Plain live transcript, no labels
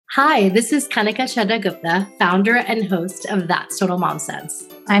Hi, this is Kanika Chadda-Gupta, founder and host of That's Total Mom Sense.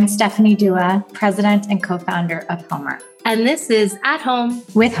 I'm Stephanie Dua, president and co-founder of HOMER. And this is At Home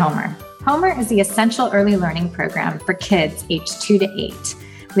with HOMER. HOMER is the essential early learning program for kids aged 2 to 8.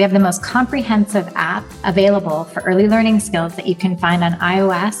 We have the most comprehensive app available for early learning skills that you can find on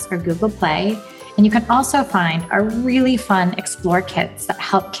iOS or Google Play. And you can also find our really fun Explore kits that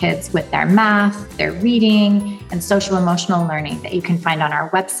help kids with their math, their reading, and social emotional learning that you can find on our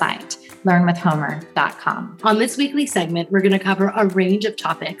website, learnwithhomer.com. On this weekly segment, we're going to cover a range of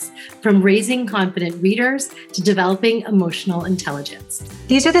topics from raising confident readers to developing emotional intelligence.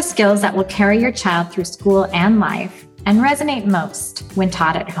 These are the skills that will carry your child through school and life and resonate most when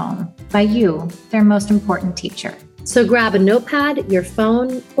taught at home by you, their most important teacher. So grab a notepad, your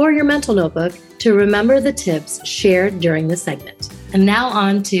phone, or your mental notebook to remember the tips shared during the segment. And now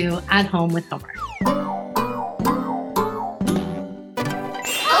on to At Home with Homer.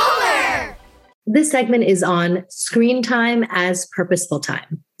 Homer! This segment is on screen time as purposeful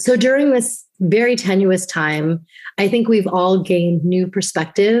time. So during this very tenuous time, I think we've all gained new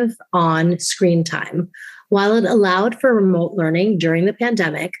perspective on screen time. While it allowed for remote learning during the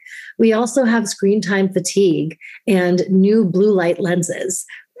pandemic, we also have screen time fatigue and new blue light lenses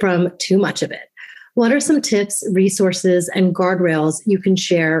from too much of it. What are some tips, resources, and guardrails you can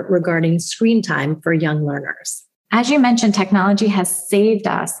share regarding screen time for young learners? As you mentioned, technology has saved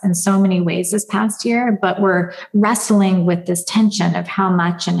us in so many ways this past year, but we're wrestling with this tension of how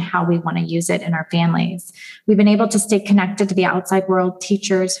much and how we want to use it in our families. We've been able to stay connected to the outside world,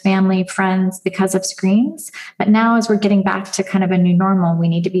 teachers, family, friends, because of screens. But now as we're getting back to kind of a new normal, we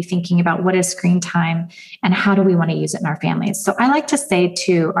need to be thinking about what is screen time and how do we want to use it in our families. So I like to say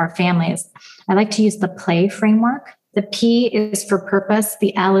to our families, I like to use the play framework. The P is for purpose,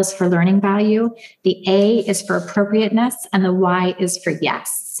 the L is for learning value, the A is for appropriateness, and the Y is for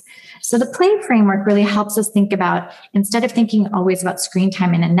yes. So the play framework really helps us think about, instead of thinking always about screen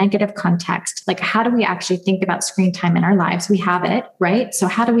time in a negative context, like how do we actually think about screen time in our lives? We have it, right? So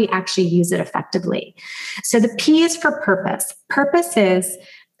how do we actually use it effectively? So the P is for purpose. Purpose is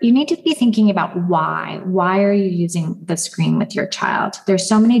you need to be thinking about why. Why are you using the screen with your child? There's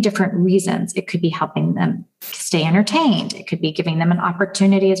so many different reasons. It could be helping them stay entertained. It could be giving them an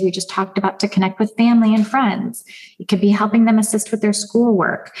opportunity, as we just talked about, to connect with family and friends. It could be helping them assist with their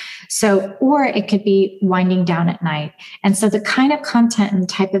schoolwork. Or it could be winding down at night. And so the kind of content and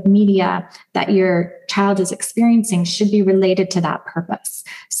type of media that your child is experiencing should be related to that purpose.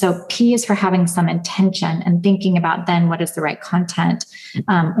 So P is for having some intention and thinking about then what is the right content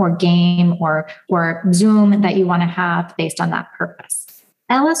or game or Zoom that you want to have based on that purpose.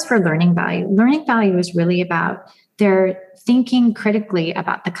 L is for learning value. Learning value is really about their thinking critically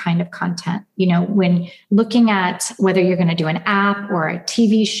about the kind of content. You know, when looking at whether you're going to do an app or a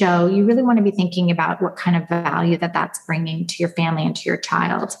TV show, you really want to be thinking about what kind of value that's bringing to your family and to your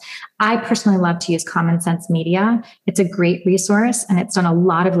child. I personally love to use Common Sense Media. It's a great resource and it's done a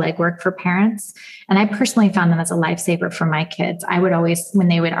lot of legwork for parents. And I personally found them as a lifesaver for my kids. I would always, when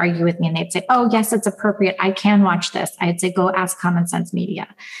they would argue with me and they'd say, oh, yes, it's appropriate, I can watch this, I'd say, go ask Common Sense Media.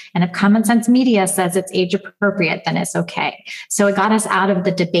 And if Common Sense Media says it's age appropriate, then it's okay. So it got us out of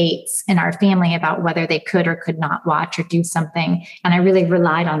the debates in our family about whether they could or could not watch or do something. And I really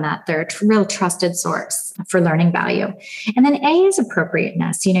relied on that. They're a real trusted source for learning value. And then A is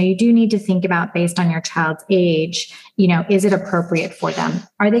appropriateness. You know, you do need to think about, based on your child's age, you know, is it appropriate for them?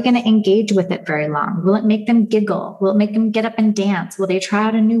 Are they going to engage with it very long? Will it make them giggle? Will it make them get up and dance? Will they try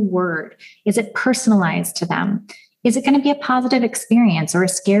out a new word? Is it personalized to them? Is it going to be a positive experience or a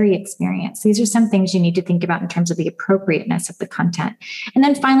scary experience? These are some things you need to think about in terms of the appropriateness of the content. And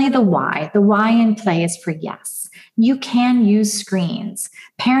then finally, the why. The why in play is for yes. You can use screens.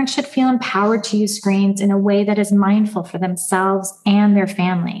 Parents should feel empowered to use screens in a way that is mindful for themselves and their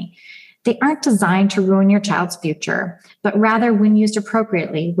family. They aren't designed to ruin your child's future, but rather, when used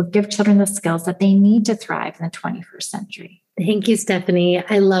appropriately, will give children the skills that they need to thrive in the 21st century. Thank you, Stephanie.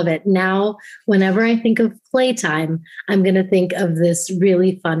 I love it. Now, whenever I think of playtime, I'm going to think of this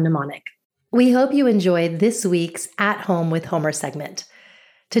really fun mnemonic. We hope you enjoyed this week's At Home with Homer segment.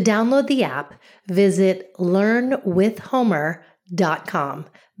 To download the app, visit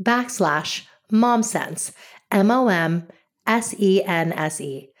learnwithhomer.com/momsense, MOMSENSE,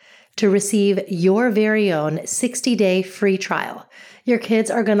 to receive your very own 60-day free trial. Your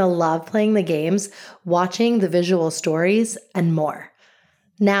kids are going to love playing the games, watching the visual stories, and more.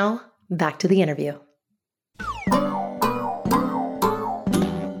 Now, back to the interview.